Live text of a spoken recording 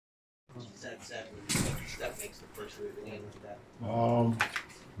mindset that makes the first move of the game like that?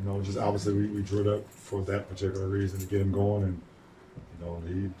 Just obviously we drew it up for that particular reason to get him going, and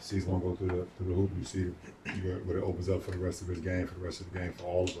he sees one go through the hoop. You see what it opens up for the rest of his game, for the rest of the game, for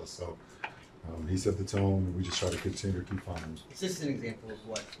all of us. So he set the tone, and we just try to continue to keep finding him. Is this an example of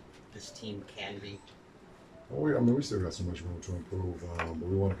what this team can be? Well, we still got so much room to improve, but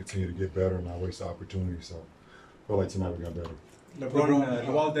we want to continue to get better and not waste opportunities. So I feel like tonight we got better. Lebron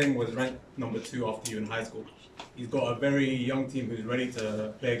Džejms was ranked number 2 after you in high school. He's got a very young team who's ready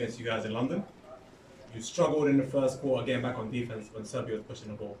to play against you guys in London. You struggled in the first quarter getting back on defense when Serbia was pushing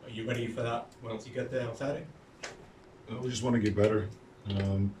the ball. Are you ready for that once you get there on Saturday? We just want to get better.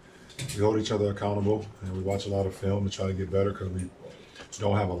 We hold each other accountable, and we watch a lot of film to try to get better because we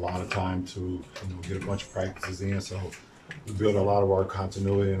don't have a lot of time to get a bunch of practices in. So we build a lot of our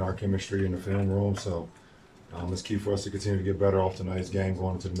continuity and our chemistry in the film room. So it's key for us to continue to get better off tonight's game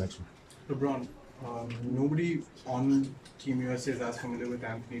going into the next one. LeBron, nobody on Team USA is as familiar with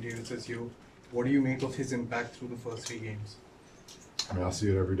Anthony Davis as you. What do you make of his impact through the first 3 games? I see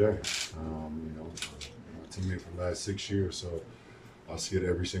it every day. My teammate for the last 6 years, so I see it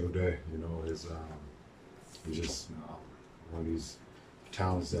every single day. He's just one of these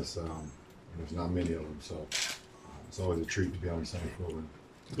talents that's there's not many of them. So it's always a treat to be on the same floor with him.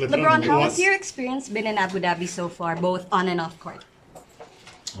 LeBron, how has your experience been in Abu Dhabi so far, both on and off court?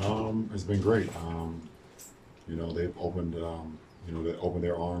 It's been great. They've opened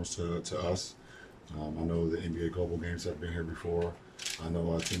their arms to us. I know the NBA Global Games have been here before. I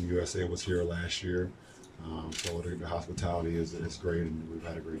know Team USA was here last year. So the hospitality is great, and we've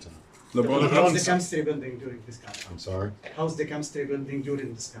had a great time. How's the camp stable being during this camp? I'm sorry? How's the camp stable being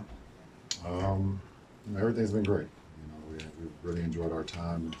during this camp? Everything's been great. We've really enjoyed our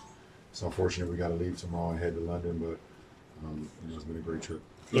time. It's unfortunate we got to leave tomorrow and head to London, but it's been a great trip.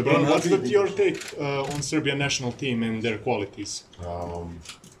 LeBron, what's your take on Serbian national team and their qualities?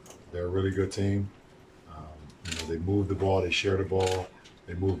 They're a really good team. They move the ball, they share the ball,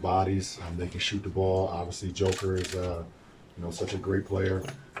 they move bodies, they can shoot the ball. Obviously, Joker is such a great player.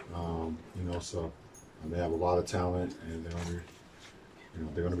 So they have a lot of talent, and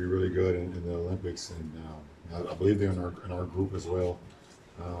they're going to be really good in the Olympics. And I believe they're in our group as well.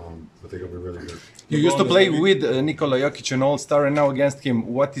 But they're going to be really good. You used to play with Nikola Jokić, an all-star, and now against him.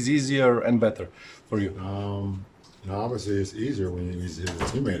 What is easier and better for you? Obviously it's easier when he's a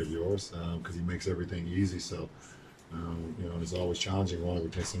teammate of yours because he makes everything easy. So, it's always challenging going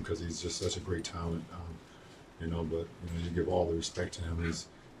against him because he's just such a great talent. But you give all the respect to him.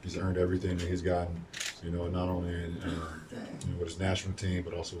 He's earned everything that he's gotten. Not only with his national team,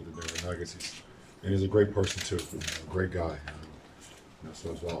 but also with the Denver Nuggets. He's a great person too. A great guy.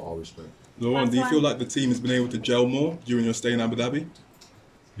 So it's all respect. Lebron, do you feel like the team has been able to gel more during your stay in Abu Dhabi?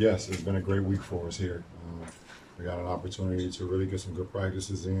 Yes, it's been a great week for us here. We got an opportunity to really get some good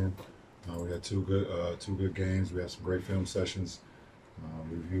practices in. We had two good games. We had some great film sessions.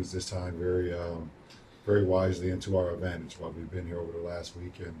 We've used this time very wisely and to our advantage while we've been here over the last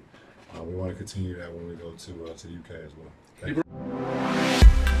week, and we want to continue that when we go to the UK as well.